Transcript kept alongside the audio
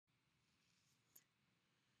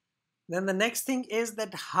Then the next thing is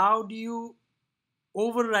that how do you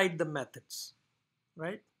override the methods,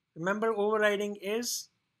 right? Remember, overriding is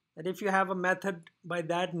that if you have a method by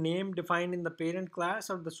that name defined in the parent class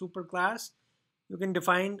or the superclass, you can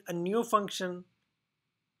define a new function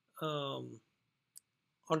um,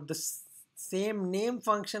 or the same name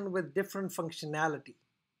function with different functionality.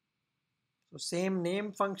 So same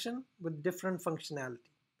name function with different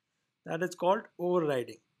functionality. That is called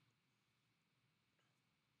overriding.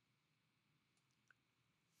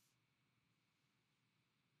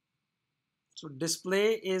 So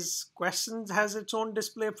display is questions has its own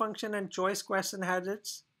display function and choice question has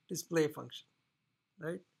its display function,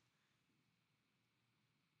 right?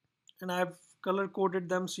 And I've color coded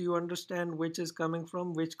them so you understand which is coming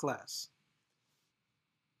from which class.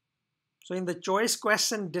 So in the choice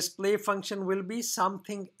question, display function will be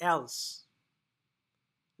something else.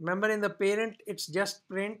 Remember, in the parent, it's just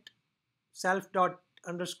print self dot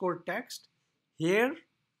underscore text. Here,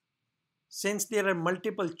 since there are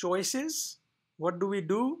multiple choices, what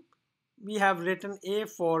do? We have written a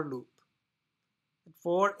for loop.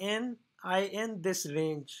 For I in this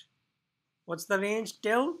range. What's the range?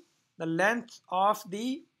 Till the length of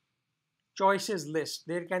the choices list.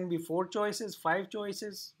 There can be 4 choices, 5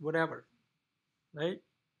 choices, whatever, right?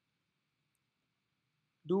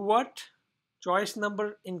 Do what? Choice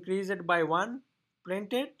number, increase it by 1,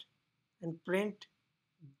 print it, and print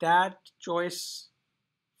that choice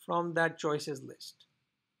from that choices list.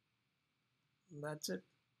 And that's it.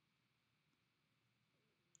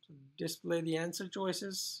 So display the answer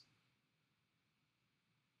choices,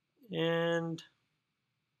 and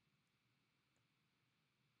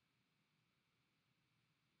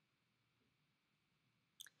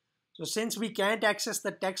so since we can't access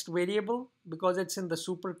the text variable because it's in the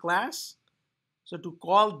super class, so to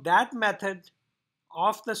call that method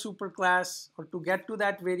of the superclass, or to get to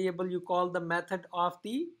that variable, you call the method of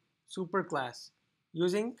the superclass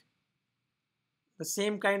using the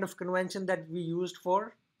same kind of convention that we used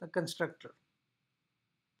for the constructor.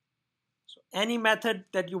 So any method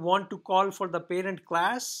that you want to call for the parent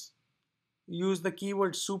class, use the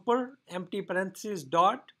keyword super, empty parentheses,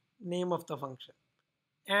 dot, name of the function,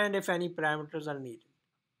 and if any parameters are needed.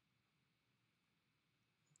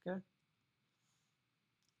 Okay.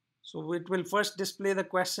 So it will first display the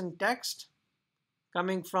question text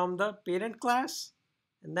coming from the parent class,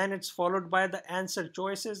 and then it's followed by the answer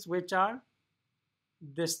choices, which are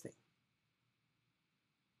this thing.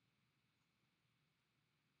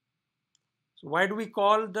 So why do we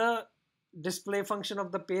call the display function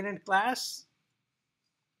of the parent class?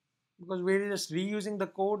 Because we're just reusing the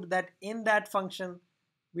code that in that function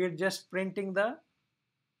we're just printing the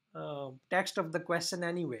text of the question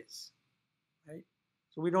anyways, right?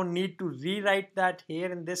 So we don't need to rewrite that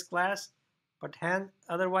here in this class, but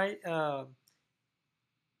otherwise,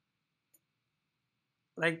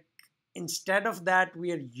 like instead of that,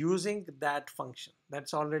 we are using that function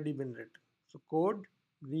that's already been written. So code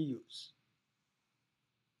reuse.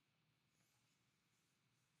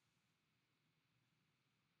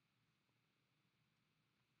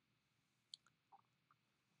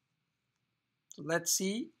 So let's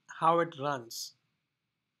see how it runs.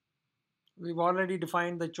 We've already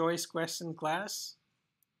defined the choice question class.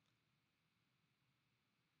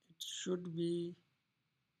 It should be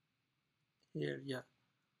here, yeah.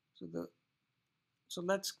 So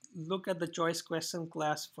let's look at the choice question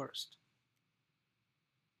class first.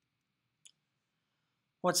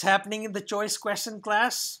 What's happening in the choice question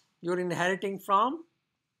class? You're inheriting from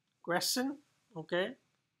question, okay?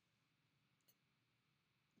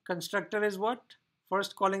 Constructor is what?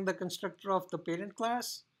 First calling the constructor of the parent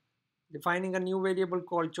class, defining a new variable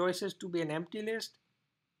called choices to be an empty list.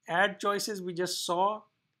 Add choices, we just saw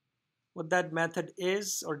what that method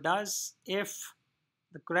is or does. If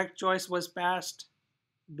the correct choice was passed,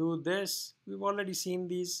 do this. We've already seen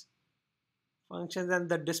these functions. And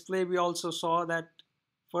the display, we also saw that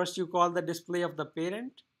first you call the display of the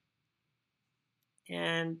parent,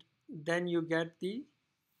 and then you get the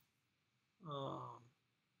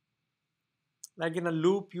like in a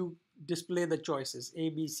loop, you display the choices A,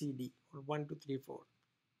 B, C, D, or 1, 2, 3, 4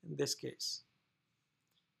 in this case.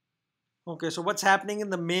 Okay, so what's happening in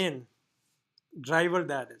the main driver,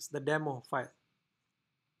 that is the demo file?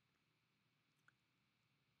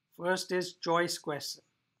 First is choice question.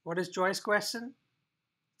 What is choice question?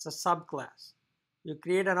 It's a subclass. You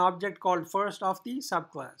create an object called first of the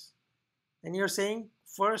subclass, and you're saying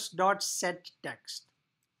first dot set text.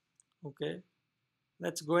 Okay,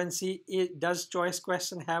 let's go and see, does choice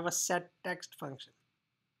question have a set text function?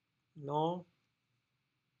 No.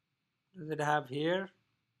 Does it have here?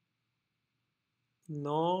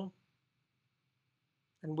 No.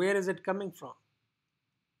 And where is it coming from?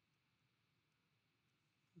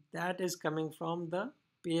 That is coming from the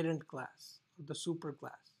parent class, the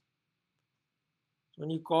superclass. So when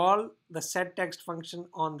you call the setText function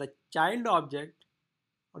on the child object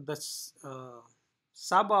or the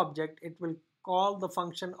sub object, it will call the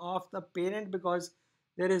function of the parent because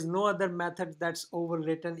there is no other method that's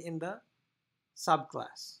overwritten in the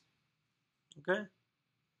subclass. Okay.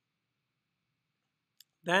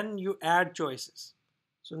 Then you add choices.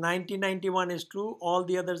 So 1991 is true, all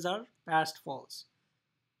the others are past false.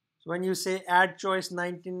 So when you say add choice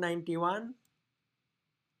 1991,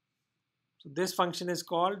 so this function is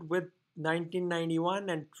called with 1991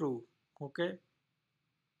 and true. Okay.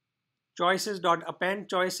 Choices.append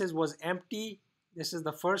choices was empty. This is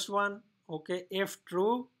the first one. Okay. If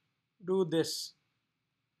true, do this.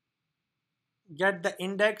 Get the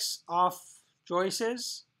index of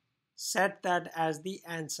choices, set that as the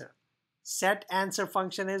answer. Set answer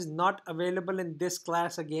function is not available in this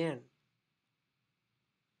class again,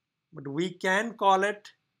 but we can call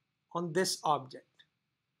it on this object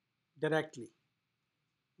directly.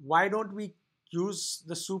 Why don't we use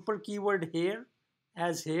the super keyword here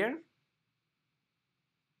as here?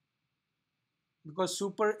 Because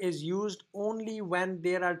super is used only when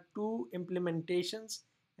there are two implementations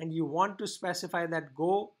and you want to specify that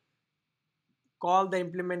go call the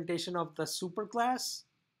implementation of the superclass.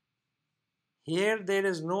 Here there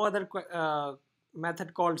is no other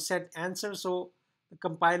method called set answer, so the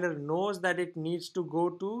compiler knows that it needs to go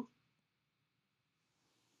to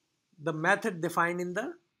the method defined in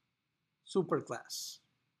the superclass,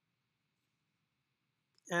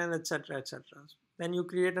 and etc. etc. Then you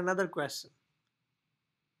create another question.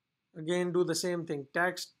 Again, do the same thing,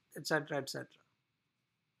 text, etc. etc.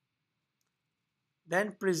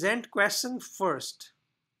 Then present question first.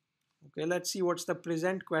 Okay, let's see what's the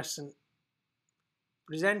present question.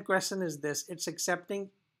 Present question is this: it's accepting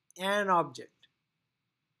an object,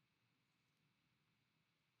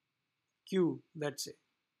 Q, let's say.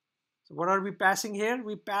 So what are we passing here?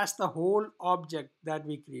 We pass the whole object that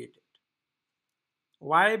we created.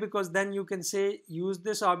 Why? Because then you can say use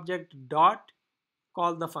this object dot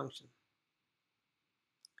call the function.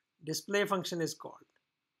 Display function is called.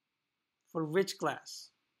 For which class?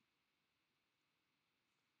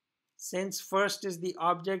 Since first is the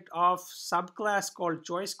object of subclass called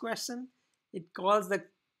choice question, it calls the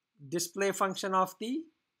display function of the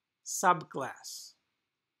subclass.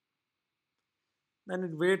 Then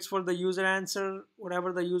it waits for the user answer,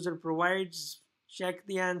 whatever the user provides, check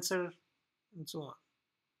the answer, and so on.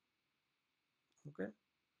 Okay.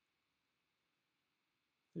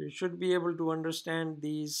 You should be able to understand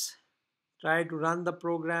these. Try to run the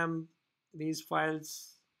program, these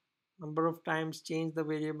files, number of times, change the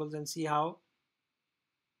variables and see how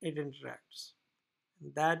it interacts.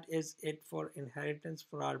 And that is it for inheritance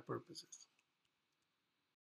for our purposes.